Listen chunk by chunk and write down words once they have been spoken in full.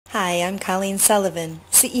Hi, I'm Colleen Sullivan,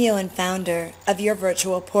 CEO and founder of Your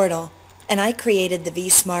Virtual Portal, and I created the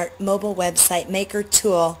vSmart mobile website maker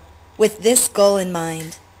tool with this goal in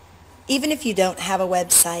mind. Even if you don't have a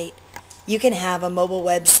website, you can have a mobile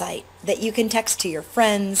website that you can text to your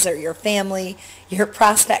friends or your family, your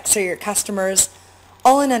prospects or your customers,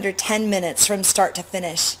 all in under 10 minutes from start to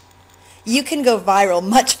finish. You can go viral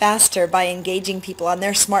much faster by engaging people on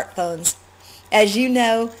their smartphones. As you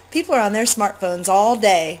know, people are on their smartphones all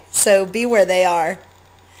day, so be where they are.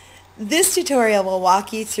 This tutorial will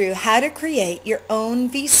walk you through how to create your own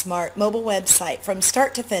vSmart mobile website from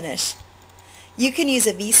start to finish. You can use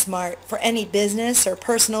a vSmart for any business or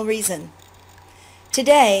personal reason.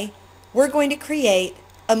 Today, we're going to create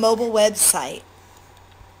a mobile website.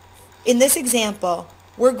 In this example,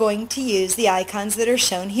 we're going to use the icons that are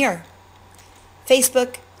shown here: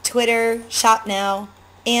 Facebook, Twitter, Shop Now,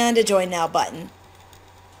 and a Join Now button.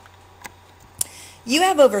 You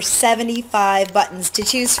have over 75 buttons to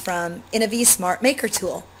choose from in a vSmart Maker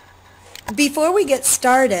tool. Before we get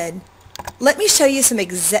started, let me show you some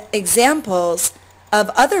examples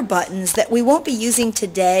of other buttons that we won't be using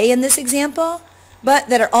today in this example, but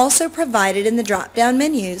that are also provided in the drop-down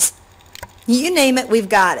menus. You name it, we've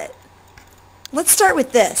got it. Let's start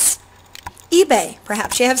with this. eBay.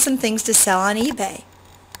 Perhaps you have some things to sell on eBay.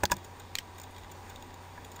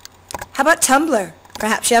 How about Tumblr?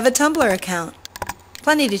 Perhaps you have a Tumblr account.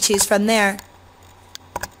 Plenty to choose from there.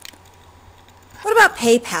 What about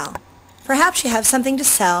PayPal? Perhaps you have something to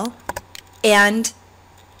sell and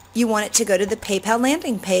you want it to go to the PayPal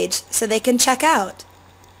landing page so they can check out.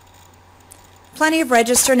 Plenty of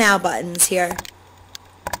Register Now buttons here.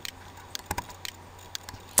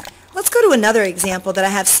 Let's go to another example that I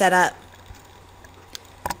have set up.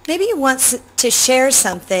 Maybe you want to share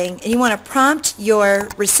something and you want to prompt your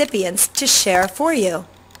recipients to share for you.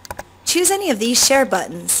 Choose any of these share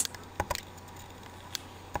buttons.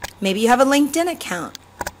 Maybe you have a LinkedIn account.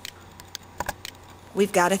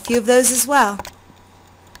 We've got a few of those as well.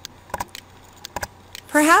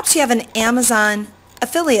 Perhaps you have an Amazon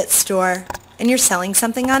affiliate store and you're selling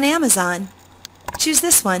something on Amazon. Choose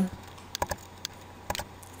this one.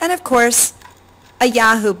 And of course, a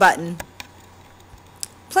Yahoo button.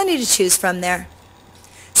 Plenty to choose from there.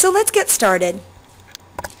 So let's get started.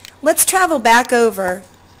 Let's travel back over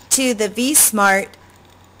to the vSmart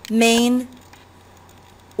main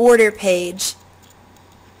order page.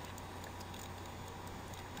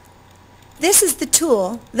 This is the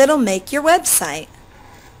tool that'll make your website.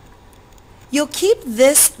 You'll keep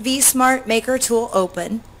this vSmart Maker tool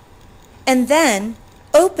open and then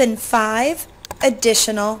open 5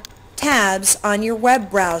 additional tabs on your web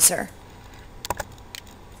browser.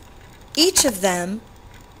 Each of them,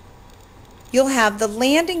 you'll have the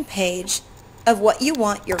landing page of what you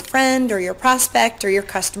want your friend or your prospect or your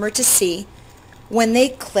customer to see when they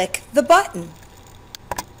click the button.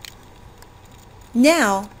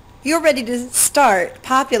 Now, you're ready to start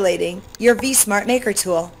populating your vSmart Maker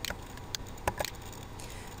tool.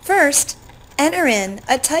 First, enter in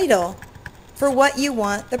a title for what you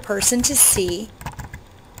want the person to see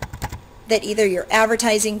that either you're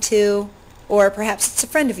advertising to or perhaps it's a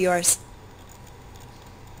friend of yours.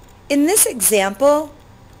 In this example,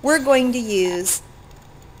 we're going to use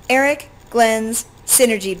Eric Glenn's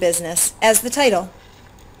Synergy Business as the title.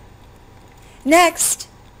 Next,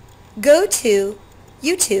 go to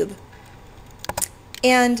YouTube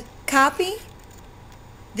and copy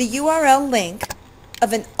the URL link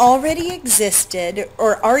of an already existed,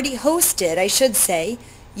 or already hosted, I should say,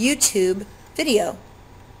 YouTube video.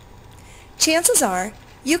 Chances are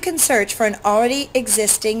you can search for an already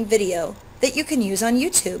existing video that you can use on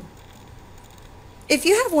YouTube. If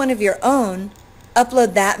you have one of your own,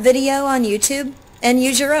 upload that video on YouTube and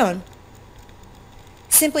use your own.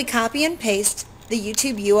 Simply copy and paste the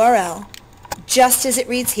YouTube URL just as it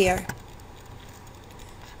reads here.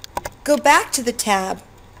 Go back to the tab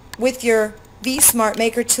with your vSmart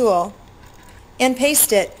Maker tool and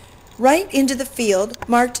paste it right into the field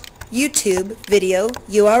marked YouTube video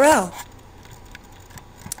URL.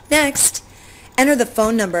 Next, enter the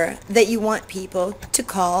phone number that you want people to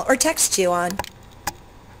call or text you on.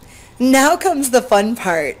 Now comes the fun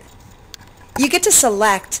part. You get to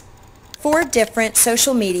select 4 different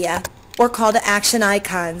social media or call to action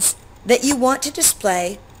icons that you want to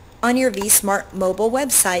display on your vSmart mobile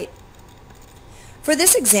website. For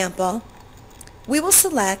this example, we will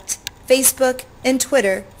select Facebook and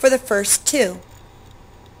Twitter for the first 2.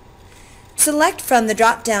 Select from the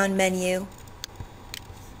drop-down menu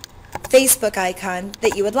Facebook icon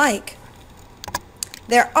that you would like.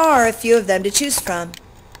 There are a few of them to choose from.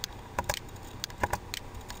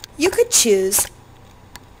 You could choose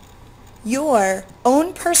your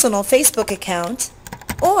own personal Facebook account,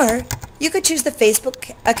 or you could choose the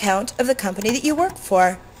Facebook account of the company that you work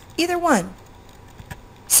for. Either one.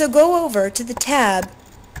 So go over to the tab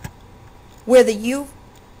where the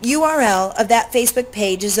URL of that Facebook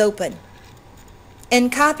page is open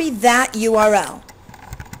and copy that URL.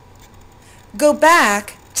 Go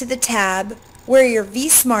back to the tab where your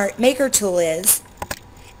vSmart Maker tool is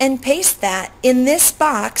and paste that in this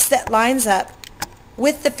box that lines up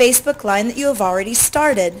with the Facebook line that you have already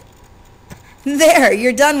started. There,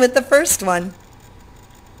 you're done with the first one.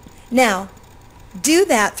 Now, do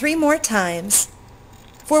that 3 more times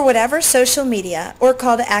for whatever social media or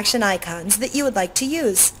call to action icons that you would like to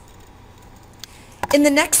use. In the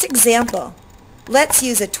next example, let's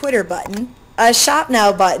use a Twitter button, a Shop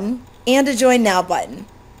Now button, and a Join Now button.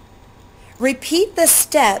 Repeat the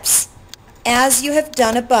steps as you have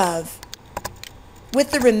done above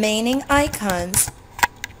with the remaining icons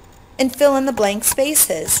and fill in the blank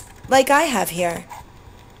spaces like I have here.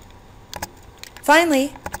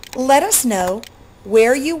 Finally, let us know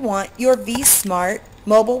where you want your vSmart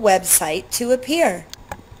mobile website to appear.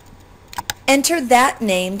 Enter that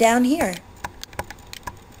name down here.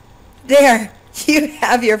 There, you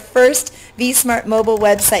have your first vSmart mobile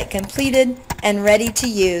website completed and ready to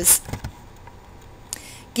use.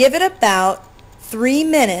 Give it about 3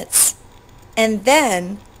 minutes and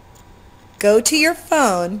then go to your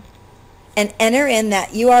phone and enter in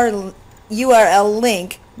that URL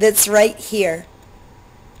link that's right here.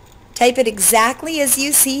 Type it exactly as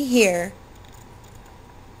you see here,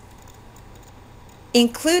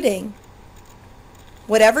 including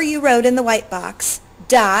whatever you wrote in the white box,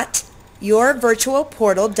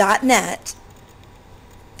 .yourvirtualportal.net,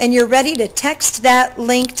 and you're ready to text that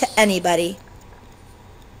link to anybody.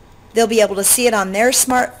 They'll be able to see it on their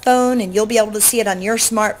smartphone, and you'll be able to see it on your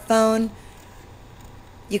smartphone.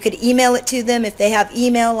 You could email it to them if they have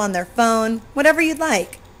email on their phone, whatever you'd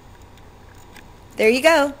like. There you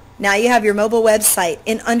go. Now you have your mobile website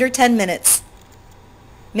in under 10 minutes.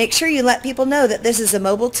 Make sure you let people know that this is a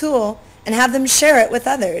mobile tool and have them share it with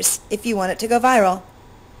others if you want it to go viral.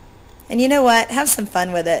 And you know what? Have some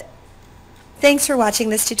fun with it. Thanks for watching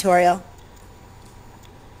this tutorial.